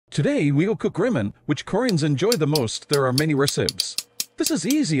Today we will cook ramen, which Koreans enjoy the most. There are many recipes. This is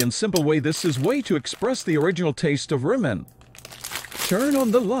easy and simple way. This is way to express the original taste of ramen. Turn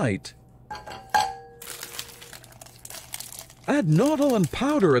on the light. Add noodle and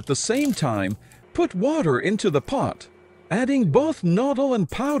powder at the same time. Put water into the pot. Adding both noodle and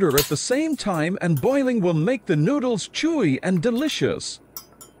powder at the same time and boiling will make the noodles chewy and delicious.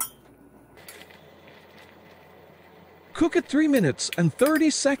 Cook it 3 minutes and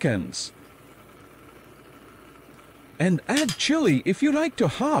 30 seconds. And add chili if you like to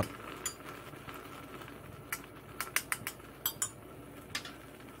hot.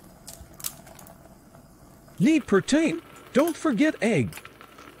 Need protein? Don't forget egg.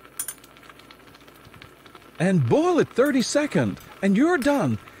 And boil it 30 seconds and you're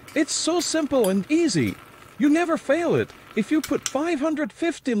done. It's so simple and easy. You never fail it. If you put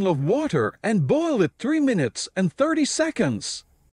 550 ml of water and boil it 3 minutes and 30 seconds.